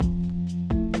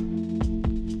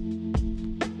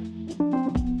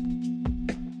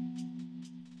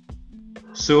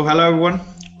Hello everyone.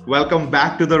 Welcome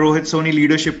back to the Rohit Soni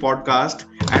Leadership Podcast.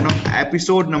 And on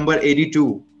episode number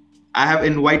 82, I have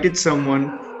invited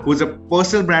someone who's a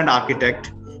personal brand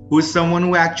architect, who is someone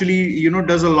who actually,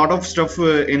 does a lot of stuff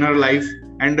in her life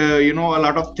and, a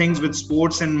lot of things with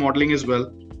sports and modeling as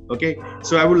well. Okay.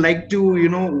 So I would like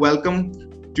to,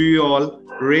 welcome to you all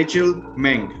Rachel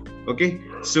Maeng. Okay.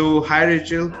 So hi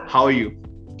Rachel, how are you?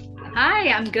 Hi,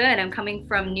 I'm good. I'm coming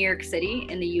from New York City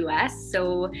in the US,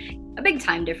 so a big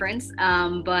time difference.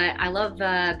 But I love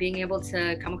being able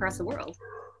to come across the world.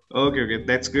 Okay,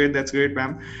 that's great. That's great,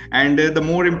 ma'am. And the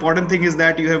more important thing is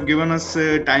that you have given us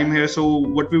time here. So,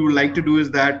 what we would like to do is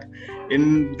that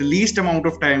in the least amount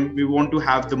of time, we want to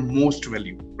have the most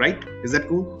value, right? Is that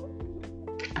cool?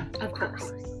 Of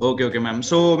course. Okay, ma'am.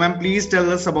 So, ma'am, please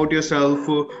tell us about yourself,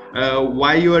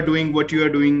 why you are doing what you are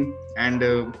doing, and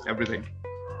everything.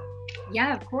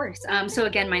 Yeah, of course. So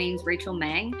again, my name's Rachel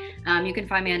Maeng. You can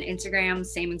find me on Instagram,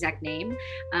 same exact name,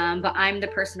 but I'm the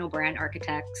personal brand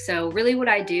architect. So really what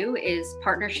I do is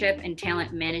partnership and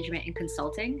talent management and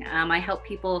consulting. I help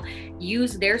people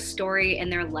use their story and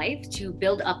their life to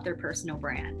build up their personal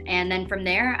brand. And then from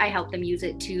there, I help them use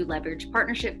it to leverage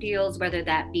partnership deals, whether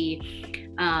that be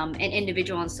an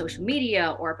individual on social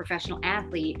media or a professional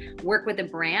athlete, work with a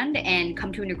brand and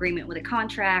come to an agreement with a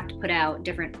contract, put out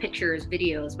different pictures,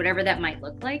 videos, whatever that might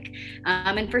look like.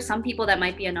 And for some people, that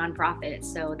might be a nonprofit.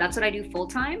 So that's what I do full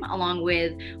time, along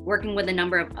with working with a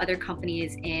number of other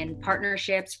companies in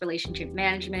partnerships, relationship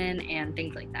management, and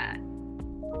things like that.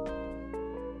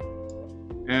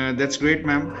 That's great,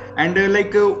 ma'am. And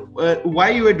why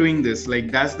you are doing this?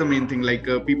 Like, that's the main thing. Like,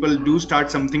 people do start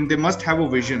something, they must have a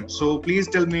vision. So please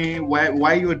tell me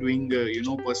why you are doing,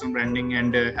 personal branding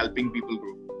and helping people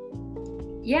grow.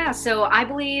 Yeah, so I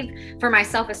believe for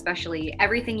myself especially,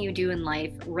 everything you do in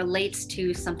life relates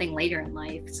to something later in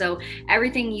life. So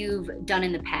everything you've done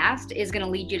in the past is going to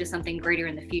lead you to something greater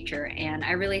in the future. And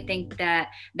I really think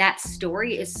that that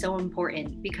story is so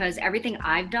important because everything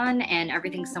I've done and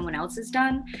everything someone else has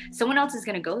done, someone else is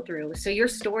going to go through. So your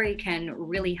story can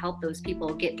really help those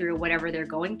people get through whatever they're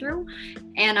going through.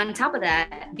 And on top of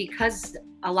that, because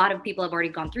a lot of people have already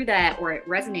gone through that or it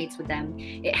resonates with them,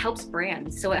 it helps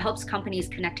brands. So it helps companies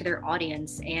connect to their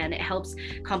audience and it helps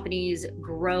companies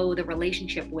grow the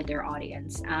relationship with their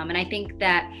audience. And I think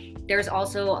that there's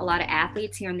also a lot of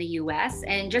athletes here in the US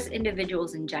and just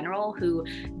individuals in general who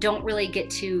don't really get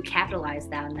to capitalize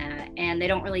on that and they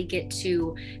don't really get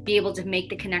to be able to make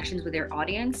the connections with their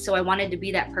audience. So I wanted to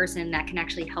be that person that can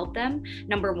actually help them,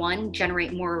 number one,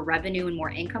 generate more revenue and more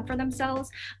income for themselves,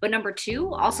 but number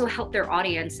two, also help their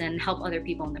audience and help other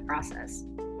people in the process.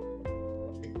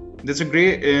 That's a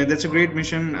great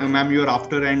mission, ma'am. You're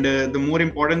after, and the more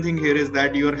important thing here is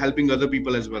that you are helping other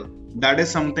people as well. That is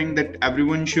something that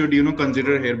everyone should,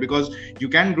 consider here because you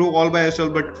can grow all by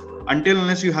yourself, but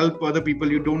unless you help other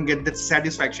people, you don't get that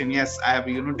satisfaction. Yes, I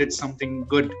have, did something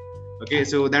good. Okay,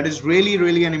 so that is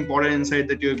really an important insight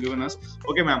that you have given us.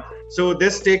 Okay, ma'am. So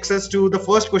this takes us to the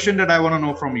first question that I want to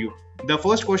know from you. The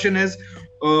first question is,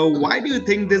 why do you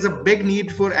think there's a big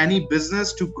need for any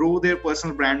business to grow their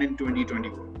personal brand in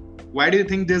 2021? Why do you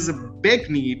think there's a big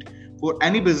need for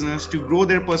any business to grow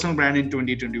their personal brand in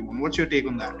 2021? What's your take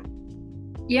on that?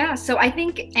 Yeah, so I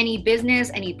think any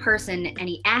business, any person,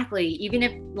 any athlete, even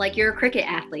if like you're a cricket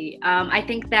athlete, I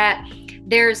think that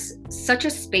there's such a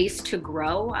space to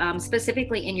grow,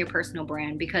 specifically in your personal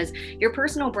brand, because your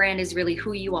personal brand is really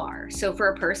who you are. So for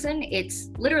a person, it's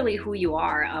literally who you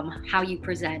are, how you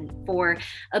present. For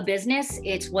a business,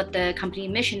 it's what the company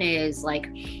mission is, like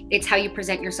it's how you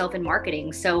present yourself in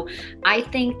marketing. So I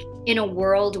think in a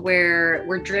world where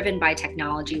we're driven by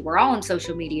technology, we're all on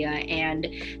social media and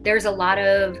there's a lot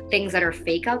of things that are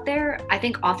fake out there. I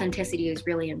think authenticity is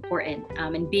really important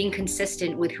and being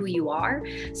consistent with who you are.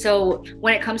 So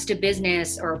when it comes to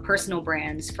business or personal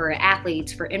brands for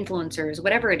athletes, for influencers,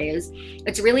 whatever it is,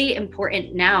 it's really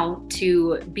important now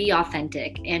to be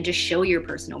authentic and just show your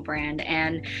personal brand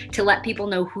and to let people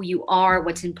know who you are,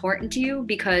 what's important to you,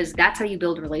 because that's how you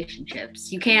build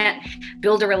relationships. You can't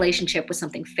build a relationship with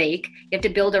something fake. You have to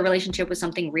build a relationship with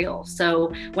something real.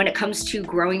 So when it comes to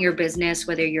growing your business,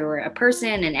 whether you're a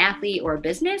person, an athlete, or a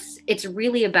business, it's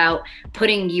really about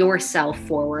putting yourself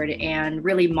forward and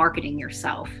really marketing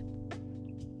yourself.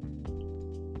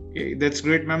 Okay, that's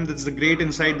great, ma'am. That's the great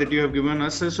insight that you have given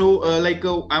us. So, I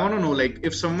want to know, like,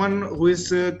 if someone who is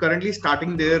currently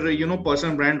starting their,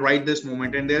 personal brand right this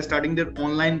moment, and they're starting their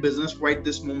online business right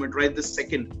this moment, right this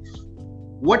second,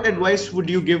 what advice would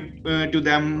you give to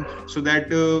them so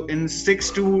that in 6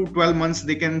 to 12 months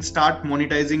they can start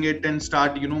monetizing it and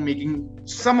start making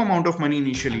some amount of money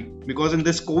initially? Because in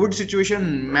this COVID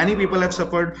situation, many people have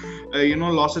suffered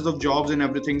losses of jobs and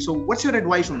everything. So what's your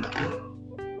advice on that?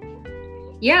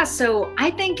 Yeah, so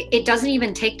I think it doesn't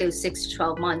even take those 6 to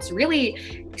 12 months.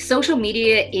 Really, social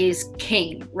media is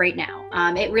king right now.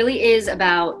 It really is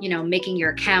about, making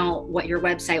your account, what your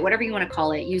website, whatever you want to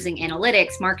call it, using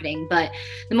analytics, marketing. But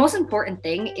the most important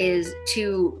thing is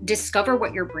to discover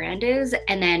what your brand is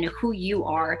and then who you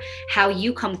are, how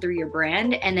you come through your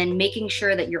brand, and then making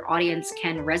sure that your audience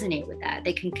can resonate with that.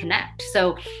 They can connect.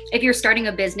 So if you're starting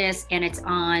a business and it's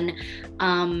on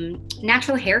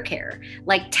natural hair care,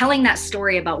 like telling that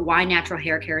story about why natural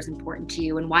hair care is important to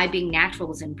you and why being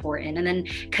natural is important, and then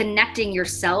connecting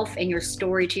yourself and your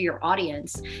story to your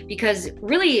audience, because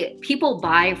really people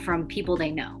buy from people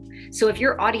they know. So if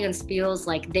your audience feels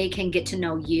like they can get to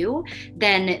know you,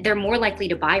 then they're more likely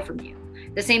to buy from you.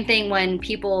 The same thing when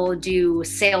people do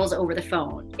sales over the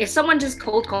phone. If someone just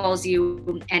cold calls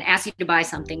you and asks you to buy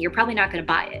something, you're probably not going to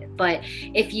buy it. But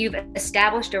if you've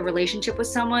established a relationship with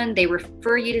someone, they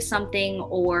refer you to something,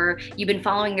 or you've been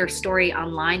following their story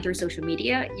online through social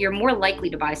media, you're more likely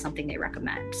to buy something they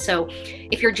recommend. So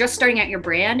if you're just starting out your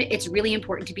brand, it's really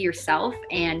important to be yourself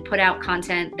and put out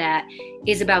content that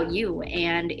is about you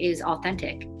and is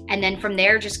authentic. And then from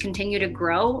there, just continue to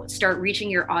grow, start reaching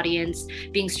your audience,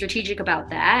 being strategic about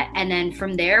that. And then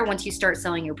from there, once you start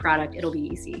selling your product, it'll be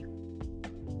easy.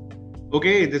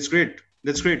 Okay, that's great.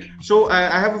 That's great. So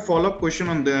I have a follow-up question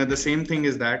on the same thing,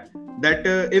 is that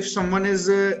if someone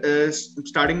is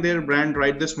starting their brand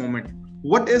right this moment,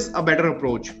 what is a better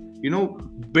approach?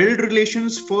 Build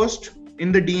relations first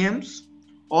in the DMs,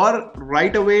 or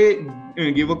right away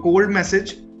give a cold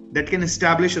message that can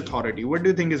establish authority? What do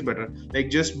you think is better? Like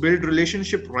just build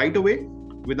relationship right away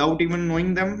without even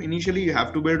knowing them initially? You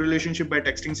have to build relationship by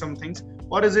texting some things,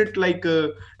 or is it like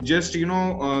just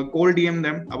cold DM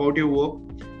them about your work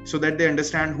so that they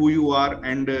understand who you are,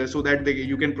 and so that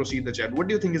you can proceed the chat? What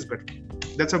do you think is better?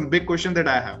 That's a big question that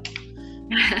I have.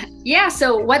 Yeah,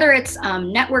 so whether it's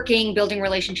networking, building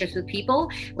relationships with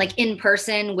people, like in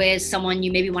person with someone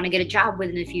you maybe want to get a job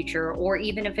with in the future, or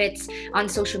even if it's on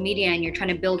social media and you're trying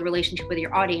to build a relationship with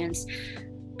your audience,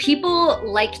 people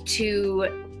like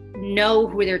to know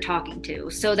who they're talking to.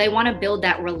 So they want to build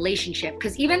that relationship,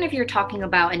 because even if you're talking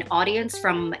about an audience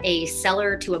from a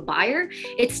seller to a buyer,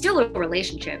 it's still a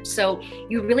relationship. So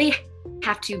you really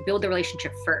have to build the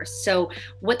relationship first. So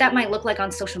what that might look like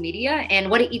on social media, and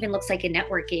what it even looks like in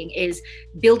networking, is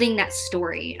building that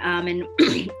story and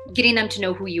getting them to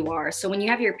know who you are. So when you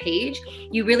have your page,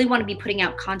 you really want to be putting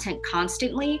out content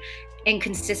constantly and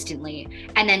consistently,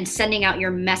 and then sending out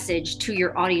your message to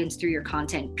your audience through your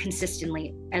content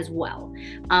consistently as well.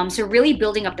 So really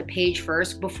building up the page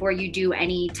first before you do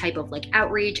any type of like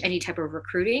outreach, any type of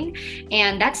recruiting.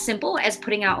 And that's simple as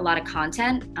putting out a lot of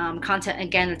content. Content,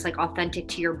 again, that's like authentic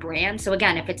to your brand. So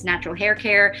again, if it's natural hair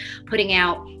care, putting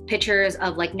out pictures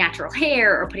of like natural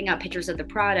hair, or putting out pictures of the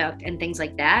product and things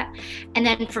like that. And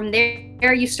then from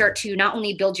there, you start to not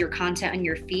only build your content on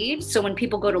your feed, so when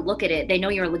people go to look at it, they know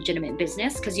you're a legitimate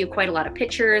business because you have quite a lot of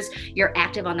pictures, you're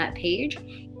active on that page.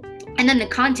 And then the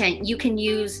content, you can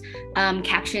use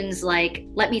captions like,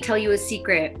 let me tell you a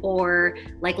secret, or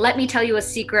like, let me tell you a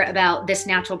secret about this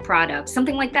natural product,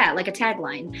 something like that, like a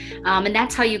tagline. And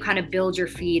that's how you kind of build your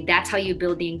feed. That's how you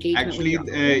build the engagement. Actually,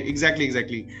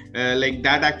 exactly. Like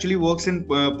that actually works in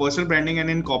personal branding and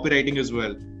in copywriting as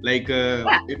well. Like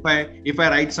if I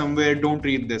write somewhere, don't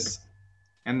read this,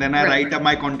 and then I write up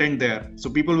my content there, so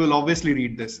people will obviously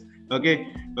read this. Okay.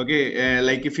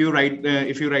 Like if you write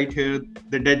here,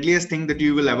 the deadliest thing that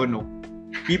you will ever know,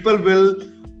 people will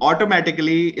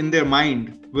automatically in their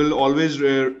mind will always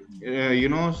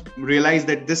realize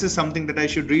that this is something that I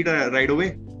should read right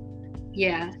away.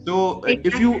 Yeah. So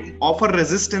if you offer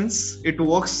resistance, it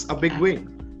works a big way.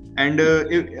 And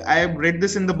I have read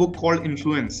this in the book called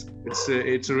Influence.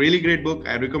 It's a really great book.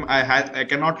 I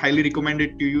cannot highly recommend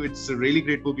it to you. It's a really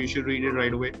great book. You should read it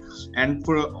right away, and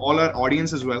for all our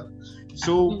audience as well.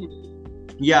 So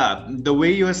yeah, the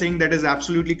way you are saying that is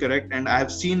absolutely correct, and I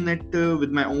have seen it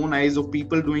with my own eyes of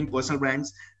people doing personal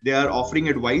brands. They are offering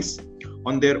advice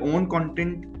on their own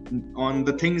content, on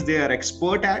the things they are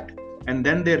expert at, and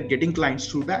then they're getting clients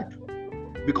through that,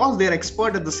 because they're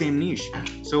expert at the same niche.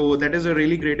 So that is a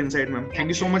really great insight, ma'am. Thank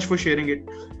you so much for sharing it.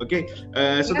 Okay.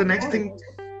 So the next thing,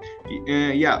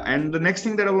 and the next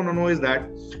thing that I want to know is that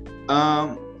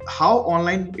how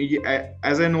online,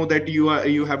 as I know that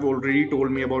you have already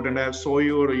told me about, and I saw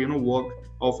your work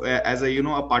of as a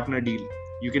a partner deal.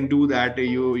 you can do that.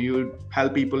 You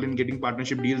help people in getting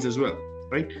partnership deals as well,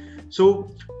 right?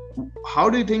 So how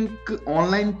do you think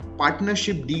online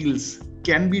partnership deals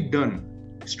can be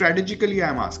done strategically?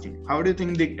 I'm asking, how do you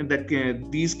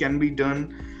think these can be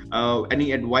done?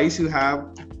 Any advice you have?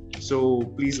 So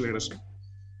please let us know.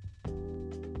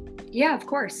 Yeah, of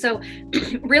course. So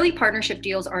really partnership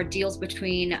deals are deals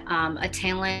between a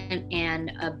talent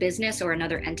and a business or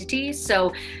another entity.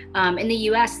 So in the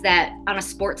US, that on a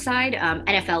sports side,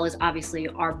 NFL is obviously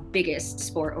our biggest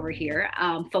sport over here,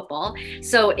 football.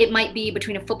 So it might be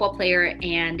between a football player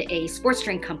and a sports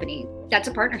drink company. That's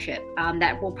a partnership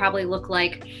that will probably look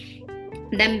like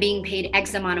them being paid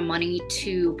X amount of money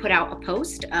to put out a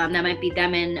post. That might be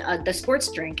them in the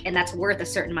sports drink, and that's worth a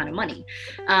certain amount of money.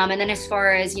 And then as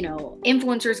far as,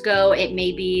 influencers go, it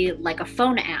may be like a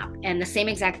phone app and the same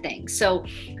exact thing. So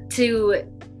to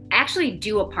actually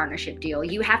do a partnership deal,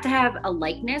 you have to have a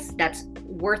likeness that's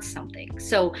worth something.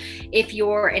 So if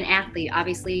you're an athlete,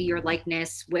 obviously your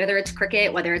likeness, whether it's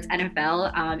cricket, whether it's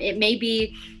NFL, it may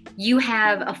be you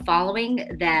have a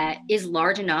following that is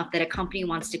large enough that a company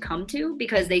wants to come to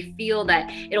because they feel that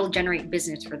it'll generate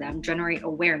business for them, generate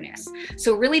awareness.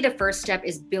 So really the first step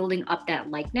is building up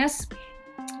that likeness.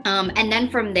 And then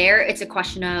from there, it's a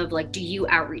question of like, do you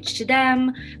outreach to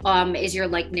them? Is your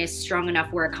likeness strong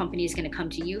enough where a company is going to come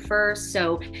to you first?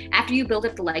 So after you build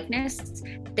up the likeness,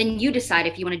 then you decide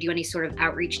if you want to do any sort of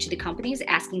outreach to the companies,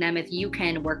 asking them if you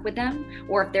can work with them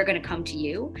or if they're going to come to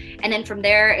you. And then from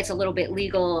there, it's a little bit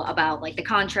legal about like the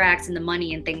contracts and the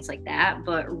money and things like that.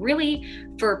 But really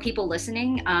for people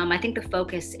listening, I think the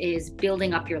focus is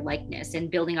building up your likeness and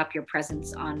building up your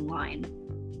presence online.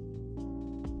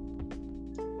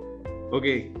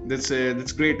 Okay,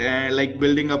 that's great. Like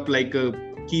building up, like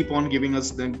keep on giving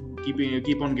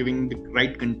the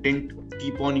right content,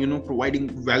 keep on providing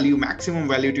value, maximum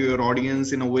value to your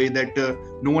audience in a way that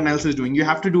no one else is doing. You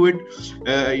have to do it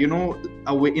in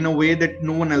a way that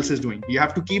no one else is doing. You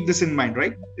have to keep this in mind,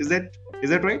 right? Is that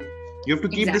right? You have to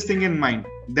keep this thing in mind.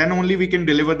 Then only we can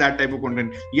deliver that type of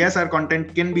content. Yes, our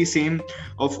content can be same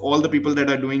of all the people that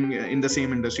are doing in the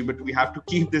same industry, but we have to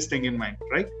keep this thing in mind,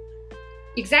 right?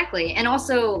 Exactly. And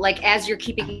also, like, as you're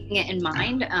keeping it in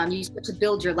mind, you start to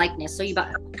build your likeness. So you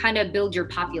kind of build your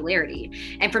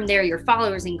popularity. And from there, your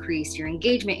followers increase, your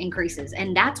engagement increases.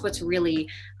 And that's what's really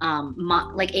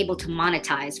like able to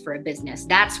monetize for a business.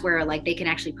 That's where like they can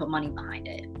actually put money behind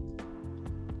it.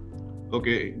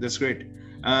 Okay, that's great.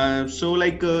 So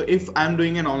like if I'm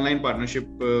doing an online partnership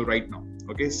right now,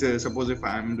 okay, so suppose if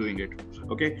I'm doing it,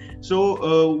 okay,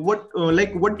 so what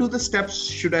do the steps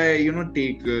should I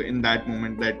take in that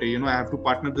moment that I have to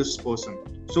partner this person?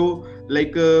 So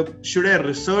like should I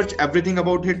research everything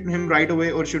about him right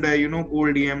away, or should I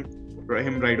cold DM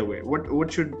him right away?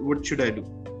 What should I do?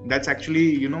 That's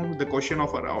actually the question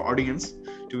of our audience,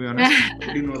 to be honest.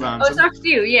 I didn't know the answer. Oh, it's up to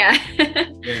you. Yeah.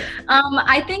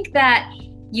 I think that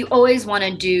you always want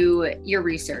to do your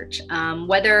research.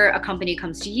 Whether a company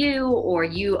comes to you or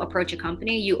you approach a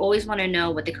company, you always want to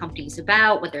know what the company is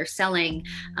about, what they're selling,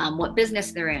 what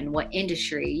business they're in, what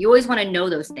industry. You always want to know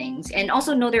those things and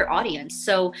also know their audience.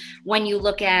 So when you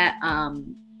look at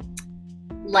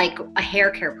like a hair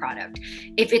care product,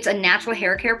 if it's a natural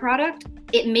hair care product,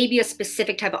 it may be a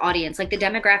specific type of audience, like the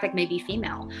demographic may be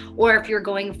female. Or if you're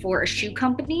going for a shoe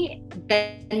company,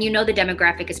 then the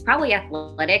demographic is probably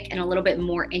athletic and a little bit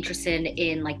more interested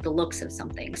in like the looks of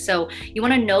something. So you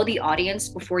want to know the audience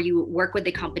before you work with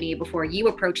the company, before you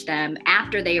approach them,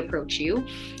 after they approach you.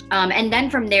 And then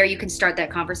from there, you can start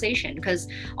that conversation. Because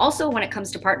also when it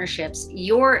comes to partnerships,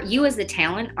 you as the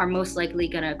talent are most likely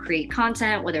going to create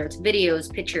content, whether it's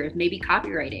videos, pictures, maybe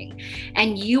copywriting.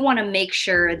 And you want to make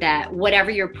sure that whatever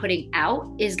you're putting out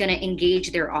is going to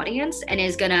engage their audience and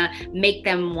is going to make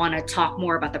them want to talk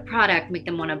more about the product, make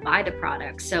them want to buy the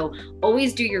product. So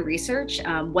always do your research,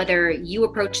 whether you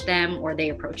approach them or they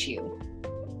approach you.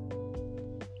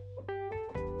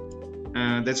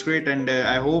 That's great, and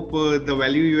I hope the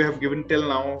value you have given till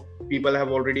now, people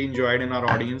have already enjoyed in our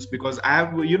audience, because I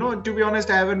have, to be honest,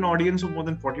 I have an audience of more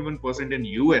than 41% in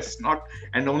US,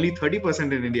 and only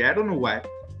 30% in India. I don't know why.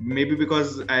 Maybe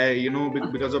because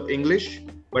because of English,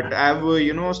 but I've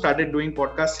started doing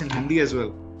podcasts in Hindi as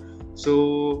well.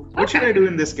 So what should I do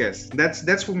in this case?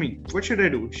 That's for me. What should I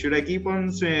do? Should I keep on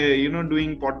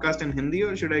doing podcast in Hindi,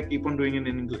 or should I keep on doing it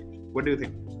in English? What do you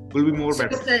think? Will be more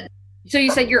better. So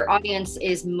you said your audience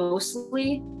is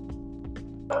mostly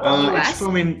US? It's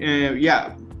from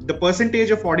the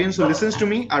percentage of audience who listens to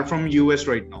me are from US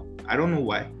right now. I don't know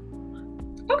why.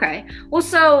 Okay. Well,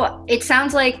 so it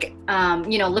sounds like,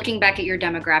 looking back at your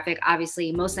demographic,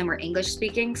 obviously most of them were English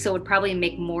speaking. So it would probably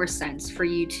make more sense for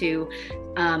you to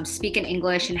speak in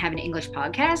English and have an English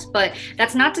podcast. But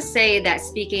that's not to say that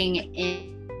speaking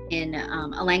in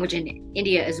a language in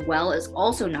India as well is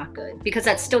also not good, because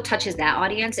that still touches that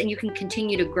audience and you can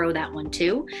continue to grow that one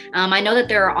too. I know that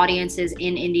there are audiences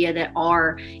in India that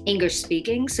are English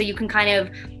speaking. So you can kind of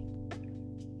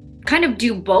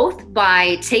do both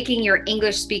by taking your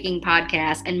English speaking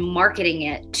podcast and marketing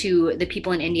it to the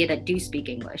people in India that do speak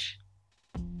English.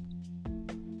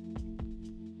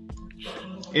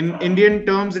 In Indian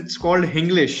terms, it's called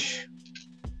Hinglish.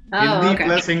 Hindi Okay.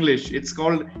 plus English. It's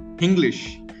called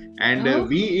Hinglish. And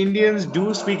we Indians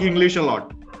do speak English a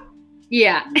lot.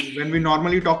 Yeah. When we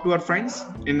normally talk to our friends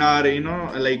in our,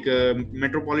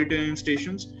 metropolitan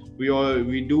stations,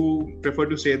 we do prefer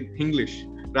to say Hinglish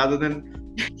rather than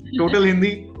total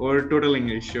Hindi or total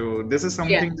English. So this is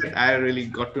something that I really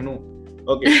got to know.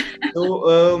 Okay.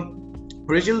 So,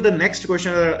 Rachel, the next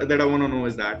question that I want to know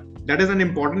is that is an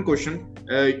important question.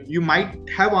 You might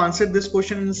have answered this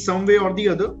question in some way or the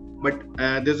other, but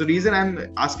there's a reason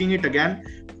I'm asking it again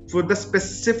for the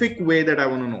specific way that I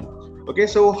want to know. Okay.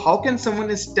 So how can someone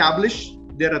establish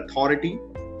their authority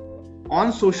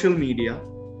on social media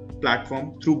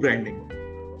platform through branding?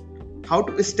 How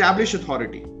to establish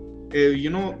authority?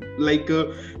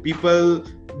 People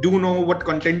do know what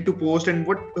content to post and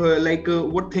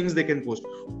what things they can post,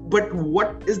 but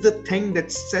what is the thing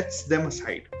that sets them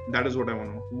aside? That is what I want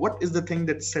to know. What is the thing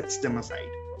that sets them aside?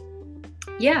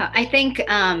 Yeah, I think,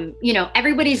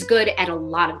 everybody's good at a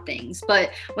lot of things,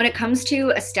 but when it comes to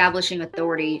establishing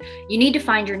authority, you need to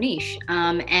find your niche.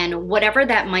 And whatever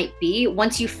that might be,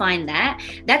 once you find that,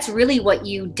 that's really what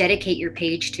you dedicate your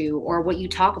page to, or what you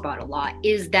talk about a lot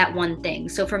is that one thing.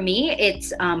 So for me,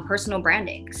 it's personal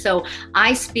branding. So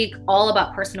I speak all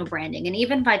about personal branding. And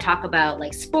even if I talk about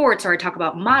like sports, or I talk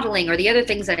about modeling, or the other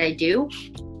things that I do,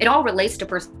 it all relates to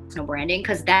personal branding,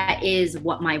 because that is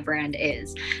what my brand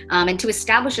is. And to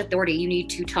establish authority, you need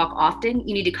to talk often.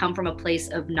 You need to come from a place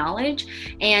of knowledge,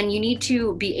 and you need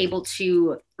to be able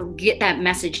to get that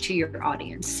message to your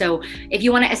audience. So if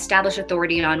you want to establish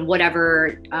authority on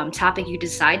whatever topic you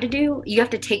decide to do, you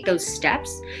have to take those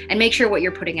steps and make sure what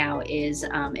you're putting out is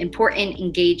important,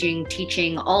 engaging,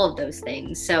 teaching, all of those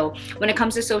things. So when it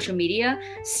comes to social media,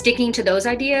 sticking to those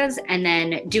ideas and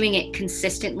then doing it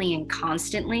consistently and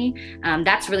constantly,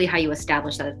 that's really how you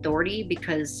establish that authority,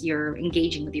 because you're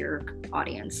engaging with your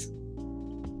audience.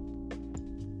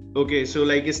 Okay, so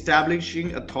like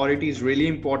establishing authority is really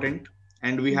important,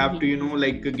 and we have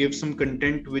to give some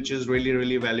content which is really,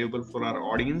 really valuable for our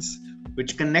audience,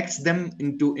 which connects them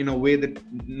in a way that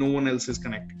no one else is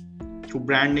connected, through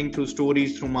branding, through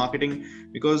stories, through marketing.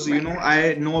 Because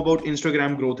I know about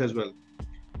Instagram growth as well.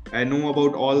 I know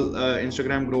about all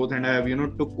Instagram growth, and I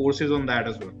have took courses on that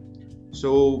as well.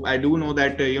 So I do know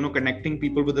that connecting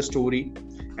people with a story,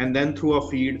 and then through a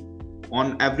feed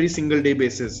on every single day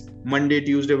basis, Monday,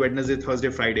 Tuesday, Wednesday, Thursday,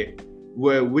 Friday,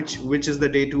 which is the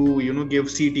day to give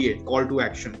CTA, call to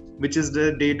action, which is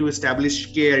the day to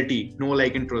establish KLT, know,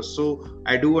 like, and trust. So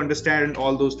I do understand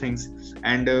all those things,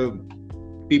 and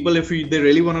people, if they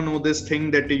really want to know this thing,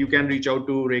 that you can reach out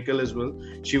to Rachel as well.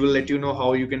 She will let you know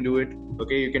how you can do it.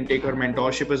 Okay, you can take her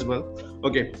mentorship as well.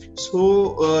 Okay,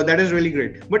 so that is really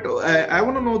great. But I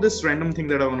want to know this random thing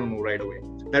that I want to know right away.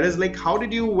 That is like, how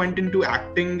did you went into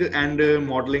acting and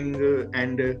modeling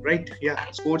and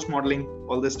sports modeling,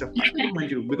 all this stuff?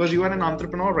 Because you are an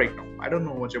entrepreneur right now. I don't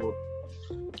know much about.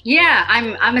 Yeah,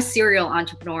 I'm a serial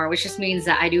entrepreneur, which just means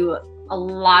that I do a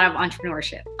lot of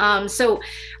entrepreneurship. So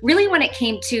really, when it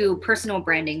came to personal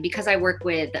branding, because I work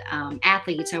with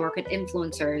athletes, I work with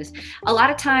influencers, a lot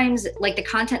of times, like, the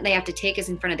content they have to take is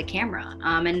in front of the camera.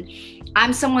 And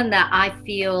I'm someone that I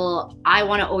feel I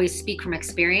want to always speak from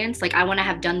experience. Like, I want to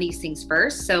have done these things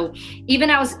first. So even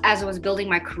as I was building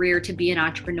my career to be an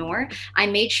entrepreneur, I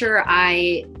made sure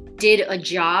I did a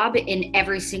job in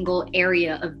every single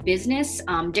area of business,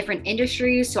 different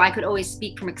industries, so I could always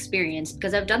speak from experience,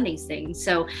 because I've done these things.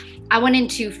 So I went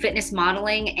into fitness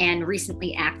modeling and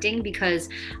recently acting, because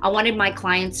I wanted my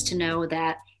clients to know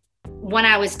that when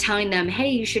I was telling them,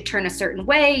 hey, you should turn a certain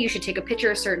way, you should take a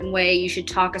picture a certain way, you should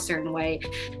talk a certain way,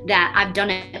 that I've done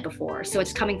it before. So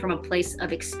it's coming from a place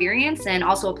of experience and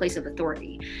also a place of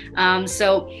authority.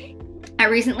 So I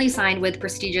recently signed with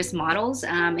prestigious models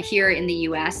here in the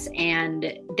US,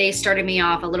 and they started me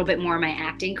off a little bit more in my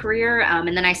acting career,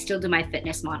 and then I still do my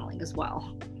fitness modeling as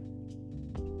well.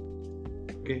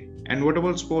 Okay, and what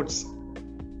about sports?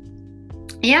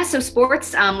 Yeah, so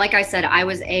sports, like I said, I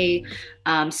was a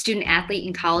student athlete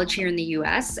in college here in the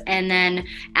US. And then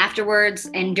afterwards,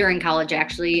 and during college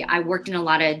actually, I worked in a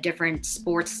lot of different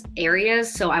sports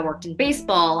areas. So I worked in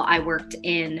baseball, I worked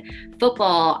in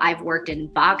football, I've worked in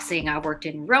boxing, I've worked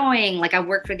in rowing, like I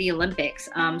worked for the Olympics.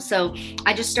 So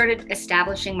I just started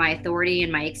establishing my authority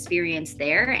and my experience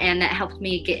there. And that helped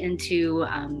me get into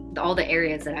all the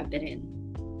areas that I've been in.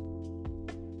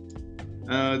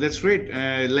 That's great.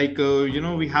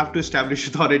 We have to establish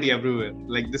authority everywhere.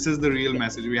 Like, this is the real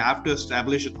message. We have to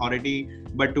establish authority,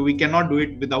 but we cannot do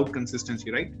it without consistency,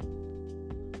 right?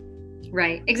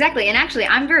 Right, exactly. And actually,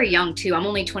 I'm very young too. I'm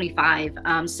only 25.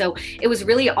 So it was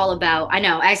really all about, I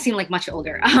know, I seem like much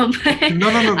older. No.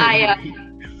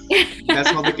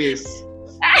 That's not the case.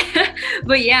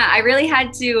 But yeah, I really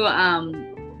had to,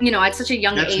 at such a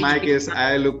young age. That's my case.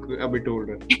 I look a bit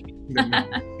older.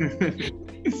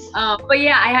 But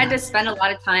yeah, I had to spend a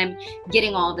lot of time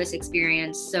getting all of this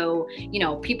experience. So,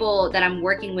 people that I'm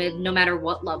working with, no matter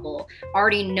what level,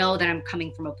 already know that I'm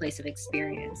coming from a place of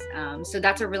experience. So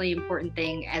that's a really important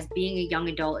thing as being a young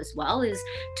adult as well, is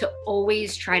to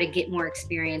always try to get more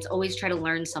experience, always try to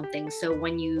learn something. So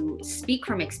when you speak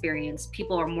from experience,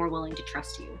 people are more willing to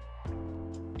trust you.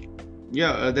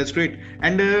 Yeah, that's great.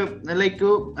 And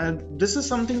this is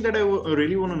something that I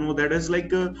really want to know, that is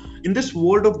in this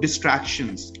world of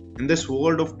distractions, in this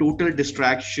world of total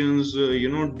distractions,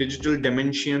 digital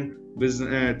dimension,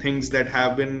 things that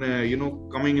have been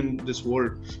coming in this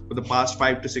world for the past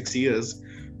 5 to 6 years,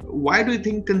 why do you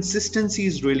think consistency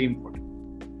is really important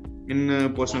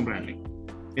in personal branding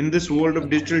in this world of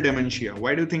digital dementia?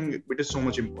 Why do you think it is so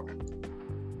much important?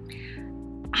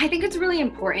 I think it's really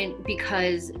important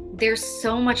because there's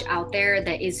so much out there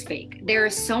that is fake. There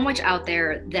is so much out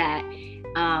there that,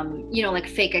 like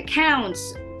fake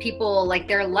accounts, people, like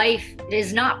their life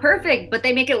is not perfect, but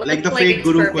they make it look like it's perfect.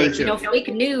 Culture. Fake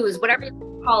news, whatever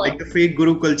you call it. Like the fake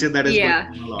guru culture that is.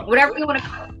 Yeah, whatever you want to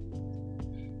call it.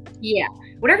 Yeah,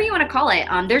 whatever you want to call it.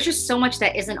 There's just so much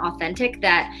that isn't authentic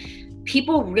that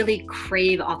people really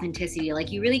crave authenticity.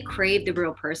 Like, you really crave the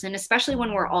real person, especially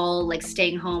when we're all like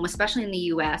staying home, especially in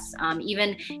the US.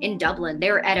 Even in Dublin,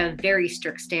 they're at a very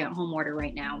strict stay-at-home order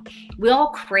right now. We all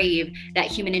crave that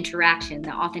human interaction,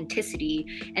 the authenticity,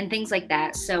 and things like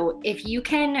that. So if you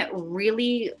can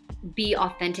really be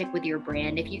authentic with your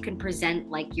brand, if you can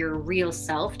present like your real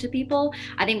self to people,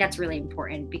 I think that's really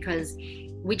important, because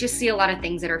we just see a lot of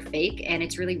things that are fake, and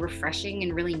it's really refreshing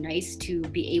and really nice to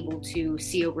be able to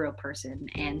see a real person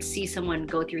and see someone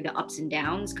go through the ups and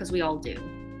downs, because we all do.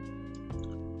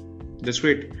 That's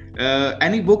great.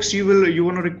 Any books you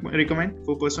want to recommend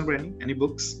for personal branding? Any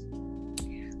books?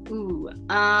 For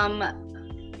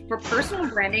personal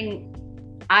branding,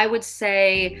 I would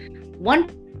say one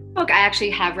book I actually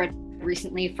have read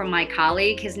recently from my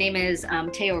colleague. His name is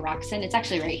Teo Roxon. It's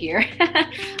actually right here.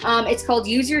 It's called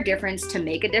Use Your Difference to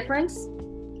Make a Difference.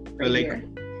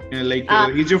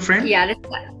 He's your friend?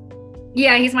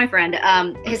 Yeah, he's my friend.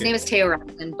 His name is Teo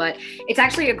Roxon, but it's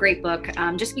actually a great book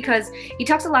just because he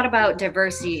talks a lot about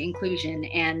diversity, inclusion,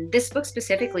 and this book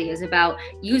specifically is about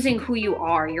using who you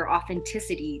are, your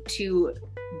authenticity, to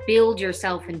build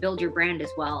yourself and build your brand as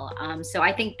well. So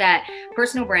I think that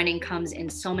personal branding comes in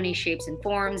so many shapes and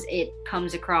forms. It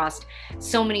comes across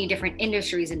so many different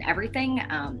industries and everything.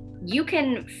 You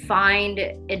can find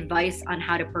advice on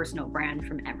how to personal brand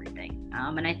from everything.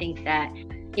 And I think that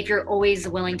if you're always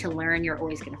willing to learn, you're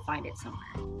always going to find it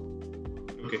somewhere.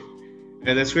 Okay.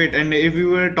 Yeah, that's great. And if we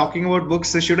were talking about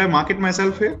books, should I market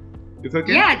myself here? If I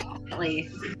can? Yeah, definitely.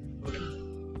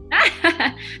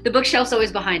 The bookshelf's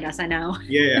always behind us, I know.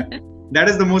 Yeah. That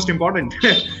is the most important.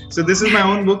 So this is my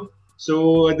own book.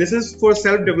 So this is for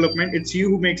self-development. It's you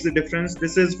who makes the difference.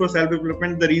 This is for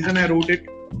self-development. The reason I wrote it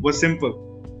was simple.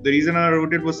 Because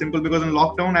in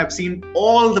lockdown, I've seen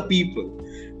all the people,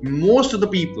 most of the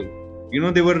people,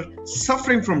 they were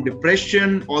suffering from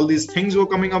depression. All these things were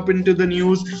coming up into the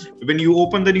news. When you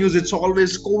open the news, it's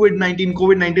always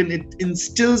COVID-19. It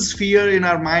instills fear in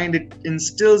our mind. It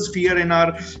instills fear in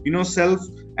our, self.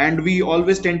 And we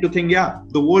always tend to think,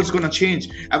 the world's going to change.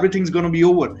 Everything's going to be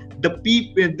over.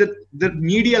 The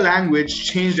media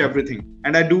language changed everything.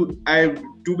 And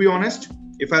to be honest,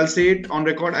 if I'll say it on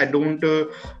record, I don't,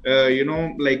 I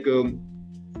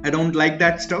don't like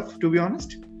that stuff, to be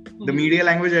honest. The media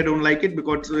language, I don't like it,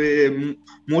 because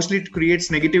mostly it creates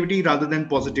negativity rather than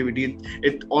positivity.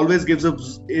 It always gives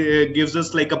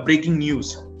us like a breaking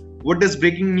news. What does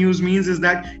breaking news means is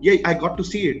that, I got to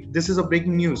see it. This is a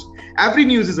breaking news. Every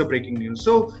news is a breaking news.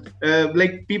 So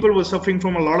people were suffering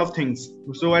from a lot of things.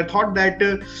 So I thought that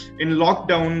in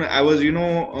lockdown, I was,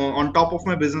 on top of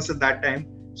my business at that time.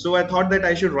 So I thought that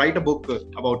I should write a book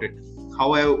about it. how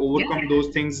I overcome those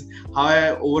things, how I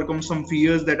overcome some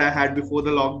fears that I had before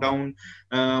the lockdown.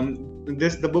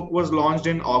 The book was launched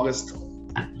in August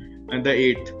the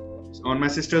 8th, on my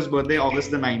sister's birthday,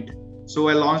 August the 9th. So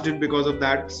I launched it because of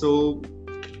that. So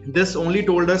this only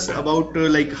told us about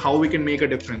like how we can make a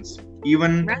difference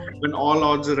even when all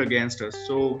odds are against us.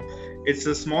 So it's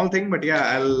a small thing, but yeah,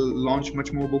 I'll launch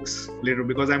much more books later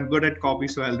because I'm good at copy,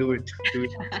 so I'll do it.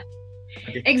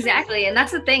 Okay. Exactly. And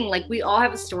that's the thing, like we all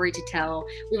have a story to tell.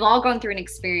 We've all gone through an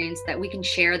experience that we can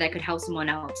share that could help someone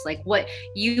else. Like what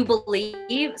you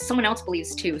believe, someone else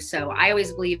believes too. So I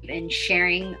always believe in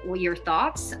sharing your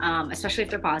thoughts, especially if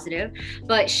they're positive,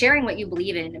 but sharing what you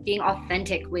believe in, being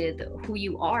authentic with who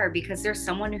you are, because there's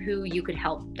someone who you could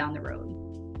help down the road.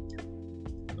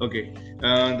 Okay,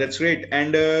 that's great.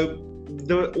 And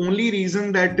the only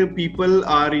reason that people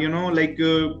are,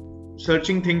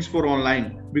 searching things for online,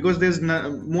 because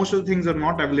most of the things are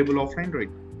not available offline, right?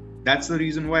 That's the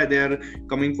reason why they are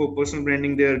coming for personal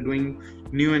branding. They are doing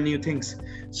new things.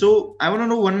 So I want to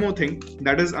know one more thing.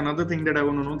 That is another thing that I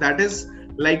want to know. That is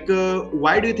like,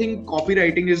 why do you think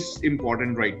copywriting is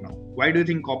important right now? Why do you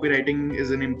think copywriting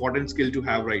is an important skill to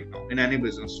have right now in any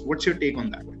business? What's your take on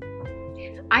that?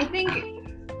 I think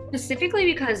specifically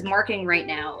because marketing right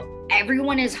now,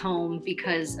 everyone is home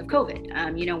because of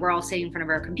COVID. We're all sitting in front of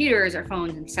our computers, our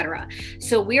phones, etc.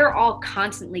 So we are all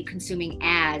constantly consuming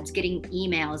ads, getting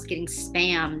emails, getting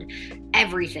spammed,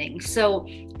 everything. So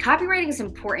copywriting is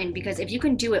important because if you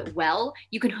can do it well,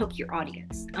 you can hook your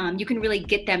audience. You can really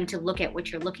get them to look at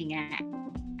what you're looking at.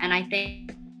 And I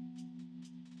think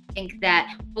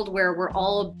that world where we're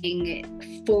all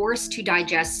being forced to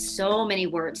digest so many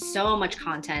words, so much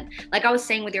content, like I was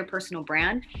saying with your personal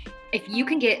brand, if you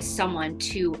can get someone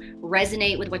to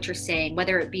resonate with what you're saying,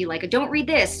 whether it be like a don't read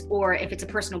this, or if it's a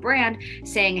personal brand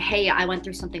saying, hey, I went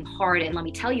through something hard and let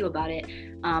me tell you about it,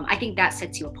 I think that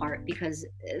sets you apart because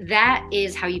that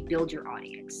is how you build your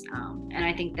audience. And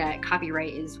I think that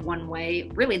copyright is one way,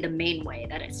 really the main way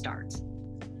that it starts.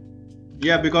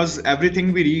 Yeah, because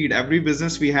everything we read, every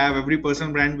business we have, every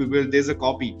personal brand we build, there's a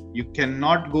copy. You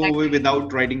cannot go away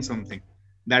without writing something.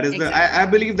 That is I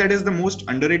believe that is the most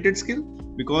underrated skill,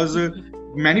 because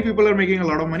many people are making a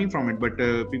lot of money from it, but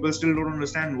people still don't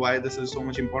understand why this is so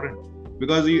much important.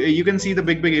 Because you can see the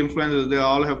big influencers, they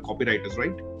all have copywriters,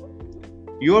 right?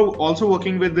 You're also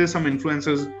working with some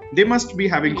influencers. They must be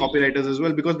having copywriters as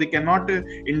well, because they cannot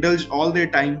indulge all their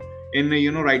time in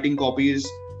writing copies,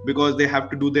 because they have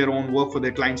to do their own work for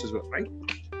their clients as well, right?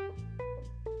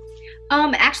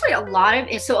 Actually, a lot of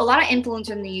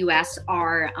influencers in the US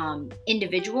are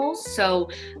individuals. So,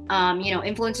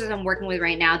 influencers I'm working with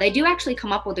right now, they do actually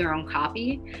come up with their own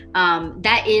copy.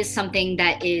 That is something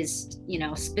that is,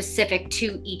 specific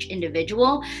to each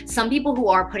individual. Some people who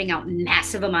are putting out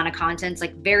massive amount of content,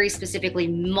 like very specifically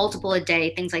multiple a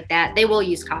day, things like that, they will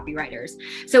use copywriters.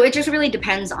 So it just really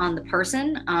depends on the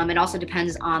person. It also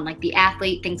depends on like the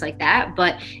athlete, things like that.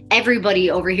 But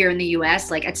everybody over here in the US,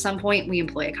 like at some point we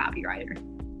employ a copywriter.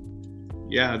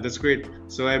 Yeah, that's great.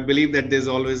 So I believe that there's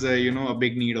always a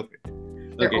big need of it.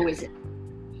 There always is.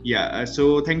 Yeah.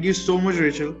 So thank you so much,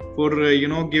 Rachel, for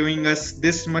giving us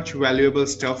this much valuable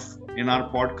stuff in our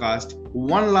podcast.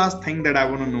 One last thing that I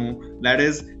want to know, that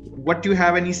is, what you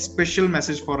have any special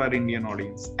message for our Indian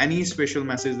audience? Any special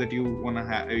message that you want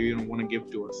to give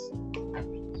to us?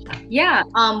 Yeah,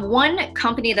 one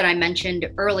company that I mentioned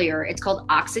earlier, it's called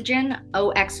Oxygen,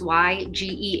 Oxygean.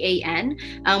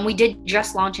 We did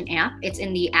just launch an app. It's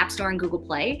in the App Store and Google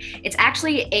Play. It's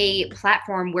actually a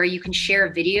platform where you can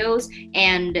share videos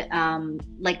and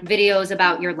videos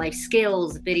about your life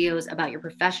skills, videos about your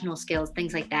professional skills,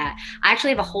 things like that. I actually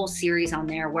have a whole series on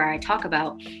there where I talk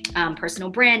about personal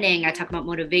branding. I talk about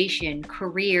motivation,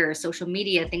 career, social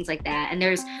media, things like that. And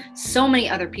there's so many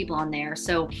other people on there.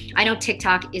 So I know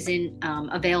TikTok isn't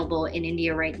available in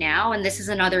India right now. And this is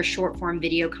another short form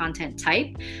video content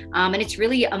type. And it's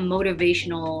really a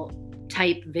motivational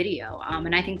type video.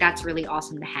 And I think that's really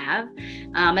awesome to have.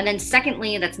 And then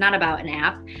secondly, that's not about an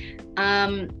app.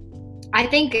 I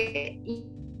think,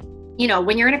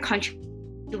 when you're in a country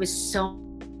with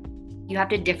you have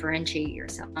to differentiate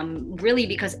yourself, really,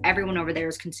 because everyone over there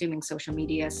is consuming social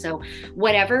media. So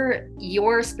whatever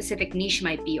your specific niche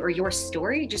might be or your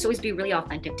story, just always be really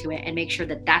authentic to it and make sure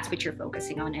that that's what you're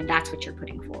focusing on and that's what you're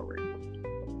putting forward.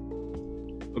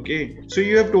 Okay, so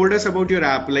you have told us about your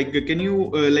app. Like, can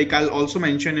you I'll also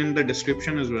mention in the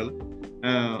description as well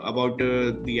about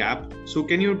the app. So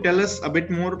can you tell us a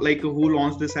bit more, like who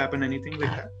launched this app and anything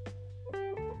like that?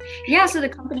 Yeah, so the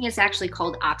company is actually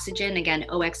called Oxygen, again,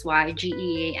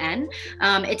 Oxygean.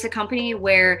 It's a company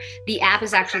where the app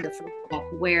is actually the first step,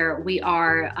 where we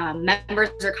are, members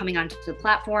are coming onto the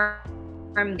platform.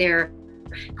 They're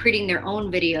creating their own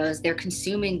videos, they're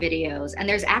consuming videos, and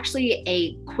there's actually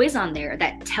a quiz on there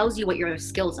that tells you what your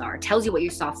skills are, tells you what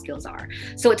your soft skills are.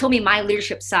 So it told me my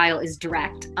leadership style is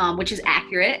direct, which is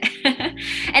accurate.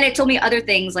 And it told me other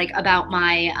things like about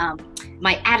my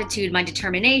attitude, my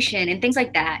determination, and things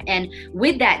like that. And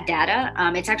with that data,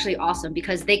 it's actually awesome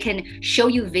because they can show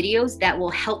you videos that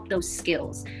will help those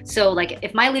skills. So like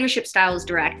if my leadership style is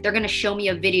direct, they're going to show me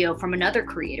a video from another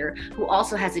creator who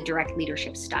also has a direct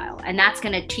leadership style. And that's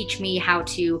going to teach me how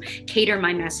to cater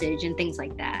my message and things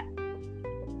like that.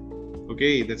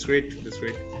 Okay, that's great. That's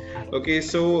great. Okay,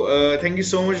 so thank you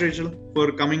so much, Rachel,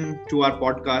 for coming to our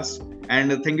podcast.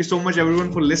 And thank you so much,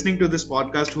 everyone, for listening to this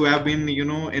podcast who have been,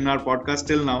 in our podcast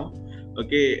till now.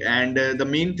 Okay, and the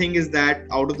main thing is that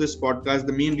out of this podcast,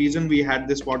 the main reason we had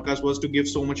this podcast was to give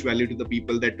so much value to the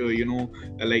people that,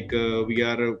 we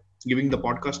are giving the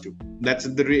podcast to. That's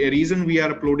the reason we are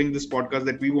uploading this podcast,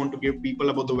 that we want to give people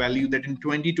about the value that in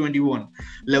 2021,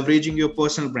 leveraging your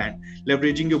personal brand,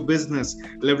 leveraging your business,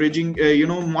 leveraging,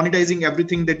 monetizing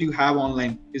everything that you have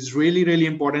online is really, really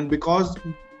important, because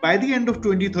by the end of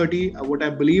 2030, what I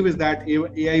believe is that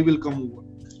AI will come over.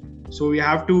 So we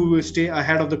have to stay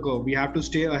ahead of the curve. We have to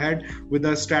stay ahead with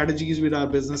our strategies, with our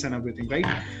business and everything, right?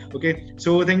 Okay.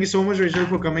 So thank you so much, Rachel,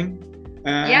 for coming.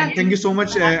 And thank you so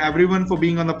much, everyone, for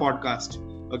being on the podcast.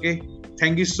 Okay.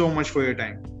 Thank you so much for your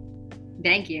time.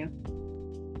 Thank you.